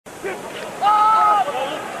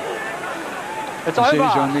It's this over. is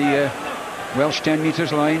on the Welsh 10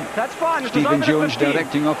 metres line. That's fine. Stephen Jones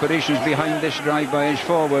directing operations behind this drive by his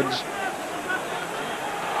forwards.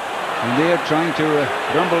 And they're trying to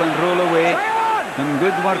rumble and roll away. And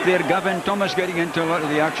good work there. Gavin Thomas getting into a lot of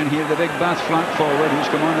the action here. The big Bath flank forward who's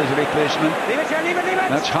come on as a replacement. Leave it.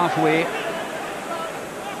 That's halfway.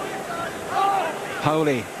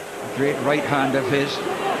 Howley, great right hand of his.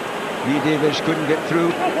 Lee Davis couldn't get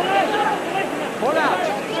through. Pull out.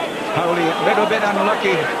 Howley a little bit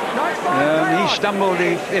unlucky. He stumbled.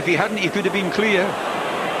 If he hadn't, he could have been clear.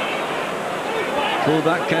 Pull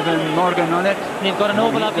back Kevin Morgan on it. They've got an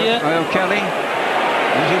overlap here. Kyle Kelly.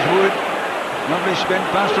 This is Wood. Lovely spin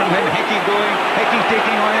pass from him. Hickie going. Hickey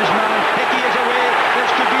taking on his man. Hickie is away.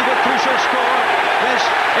 This could be the crucial score. This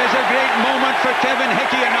is a great moment for Kevin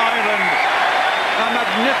Hickie in Ireland. A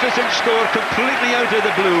magnificent score completely out of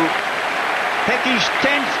the blue. Hickey's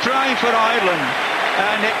 10th try for Ireland,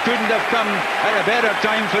 and it couldn't have come at a better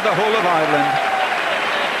time for the whole of Ireland.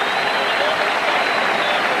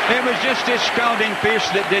 It was just his scalding pace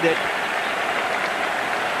that did it.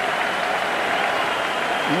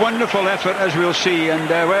 Wonderful effort, as we'll see, and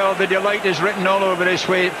well, the delight is written all over his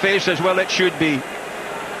face, as well it should be.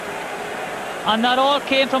 And that all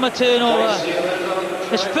came from a turnover.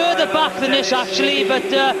 It's further back than this actually, but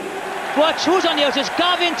watch who's on the outside. It's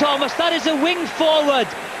Gavin Thomas. That is a wing forward.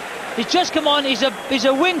 He's just come on. He's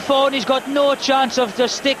a wing forward. He's got no chance of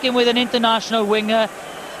just sticking with an international winger.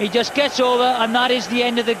 He just gets over, and that is the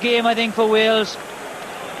end of the game, I think, for Wales.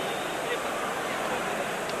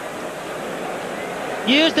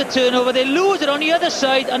 Here's the turnover. They lose it on the other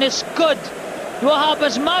side, and it's good. What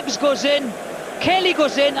happens? Maggs goes in, Kelly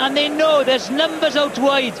goes in, and they know there's numbers out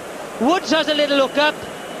wide. Woods has a little look up.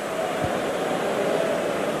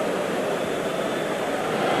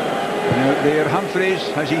 Now there, Humphreys,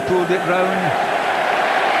 has he pulled it round?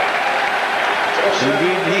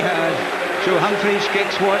 Indeed he has. So Humphreys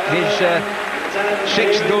kicks what? His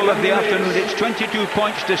sixth goal of the afternoon. It's 22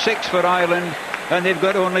 points to 6 for Ireland, and they've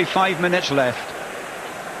got only 5 minutes left.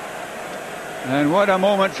 And what a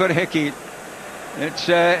moment for Hickie. It's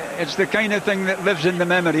the kind of thing that lives in the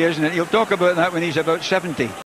memory, isn't it? He'll talk about that when he's about 70.